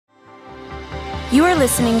You are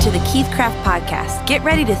listening to the Keith Craft Podcast. Get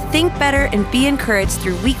ready to think better and be encouraged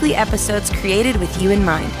through weekly episodes created with you in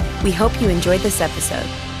mind. We hope you enjoyed this episode.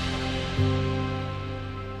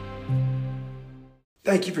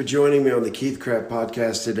 Thank you for joining me on the Keith Craft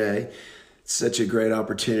Podcast today. It's such a great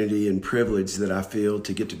opportunity and privilege that I feel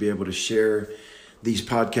to get to be able to share these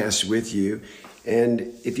podcasts with you.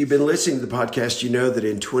 And if you've been listening to the podcast, you know that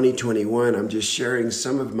in 2021, I'm just sharing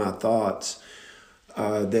some of my thoughts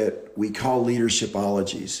that we call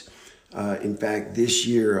leadershipologies. In fact, this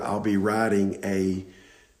year I'll be writing a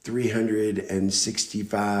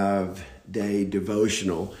 365-day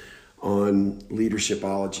devotional on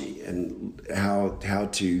leadershipology and how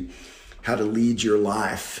to lead your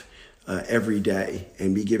life every day,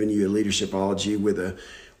 and be giving you a leadershipology with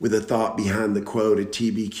a thought behind the quote, a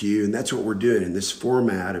TBQ. And that's what we're doing in this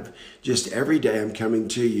format of just every day I'm coming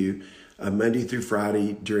to you Monday through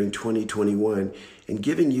Friday during 2021 and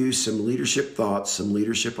giving you some leadership thoughts, some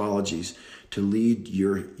leadershipologies to lead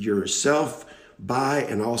yourself by,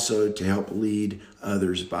 and also to help lead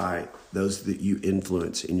others by, those that you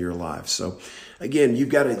influence in your life. So again, you've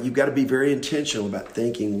got to be very intentional about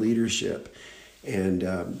thinking leadership. And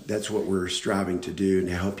that's what we're striving to do and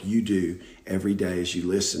to help you do every day as you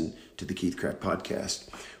listen to the Keith Craft Podcast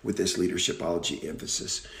with this leadershipology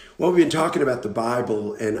emphasis. Well, we've been talking about the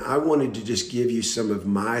Bible, and I wanted to just give you some of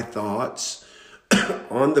my thoughts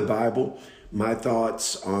on the Bible, my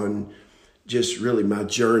thoughts on just really my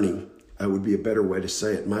journey, would be a better way to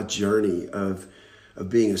say it, my journey of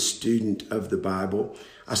being a student of the Bible.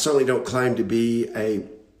 I certainly don't claim to be a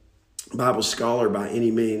Bible scholar by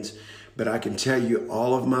any means, but I can tell you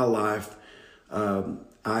all of my life,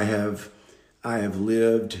 I have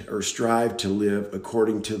lived or strived to live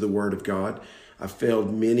according to the Word of God. I've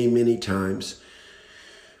failed many, many times,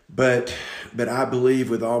 but I believe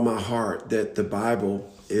with all my heart that the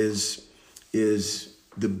Bible is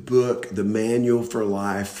the book, the manual for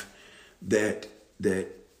life that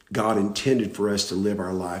God intended for us to live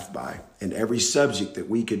our life by. And every subject that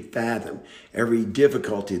we could fathom, every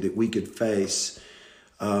difficulty that we could face,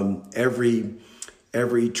 every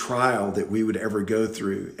trial that we would ever go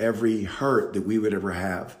through, every hurt that we would ever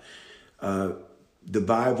have, the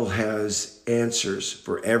Bible has answers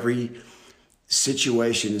for every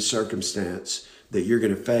situation and circumstance that you're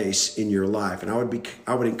going to face in your life. And I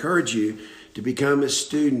would encourage you to become a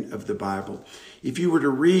student of the Bible. If you were to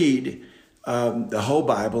read the whole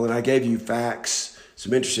Bible, and I gave you facts,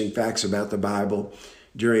 some interesting facts about the Bible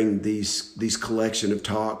during these collection of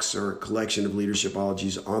talks or collection of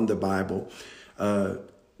leadershipologies on the Bible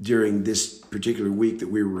during this particular week that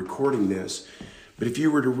we were recording this. But if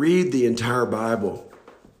you were to read the entire Bible,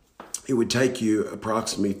 it would take you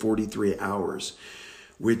approximately 43 hours,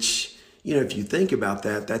 which, if you think about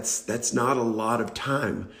that, that's not a lot of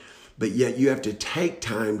time. But yet you have to take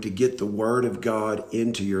time to get the Word of God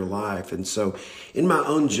into your life. And so in my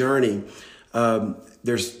own journey,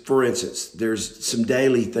 there's some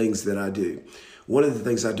daily things that I do. One of the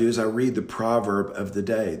things I do is I read the proverb of the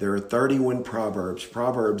day. There are 31 proverbs.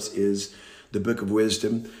 Proverbs is the book of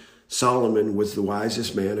wisdom. Solomon was the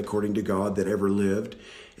wisest man, according to God, that ever lived.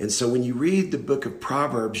 And so when you read the book of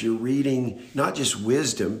Proverbs, you're reading not just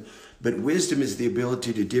wisdom, but wisdom is the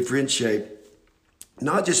ability to differentiate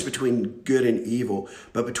not just between good and evil,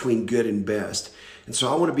 but between good and best. And so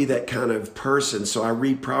I want to be that kind of person. So I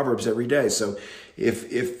read Proverbs every day. So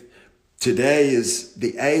if today is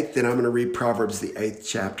the 8th, then I'm going to read Proverbs, the 8th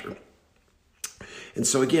chapter. And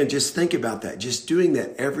so again, just think about that. Just doing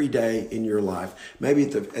that every day in your life, maybe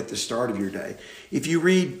at the start of your day. If you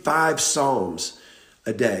read 5 Psalms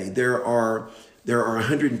a day, there are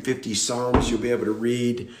 150 Psalms. You'll be able to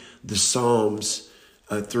read the Psalms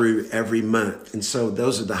through every month. And so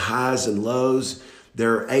those are the highs and lows.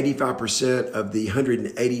 There are 85% of the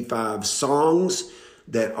 185 songs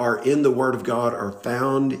that are in the Word of God are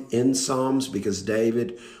found in Psalms, because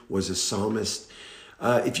David was a psalmist.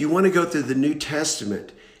 If you want to go through the New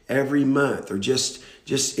Testament every month, or just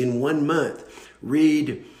in 1 month,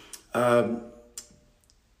 read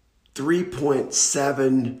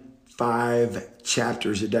 3.75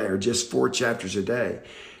 chapters a day, or just 4 chapters a day,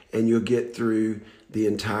 and you'll get through the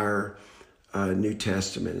entire New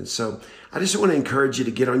Testament. And so I just want to encourage you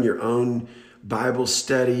to get on your own Bible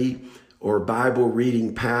study or Bible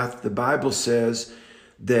reading path. The Bible says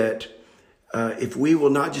that if we will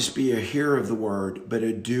not just be a hearer of the word, but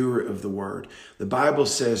a doer of the word. The Bible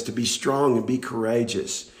says to be strong and be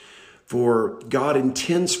courageous, for God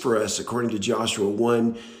intends for us, according to Joshua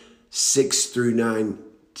 1:6-9,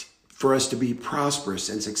 for us to be prosperous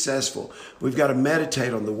and successful. We've got to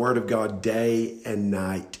meditate on the Word of God day and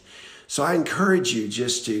night. So I encourage you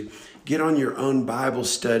just to get on your own Bible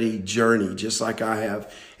study journey, just like I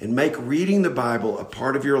have, and make reading the Bible a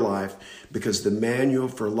part of your life, because the manual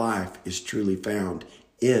for life is truly found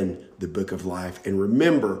in the book of life. And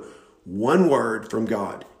remember, one word from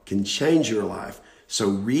God can change your life. So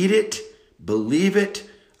read it, believe it,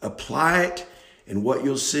 apply it, and what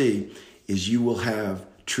you'll see is you will have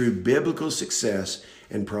true biblical success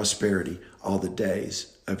and prosperity all the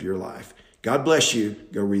days of your life. God bless you.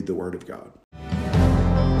 Go read the Word of God.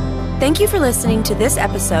 Thank you for listening to this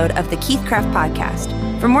episode of the Keith Craft Podcast.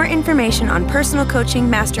 For more information on personal coaching,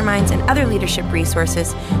 masterminds, and other leadership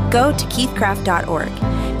resources, go to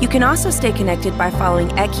keithcraft.org. You can also stay connected by following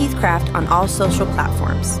 @KeithCraft on all social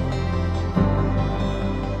platforms.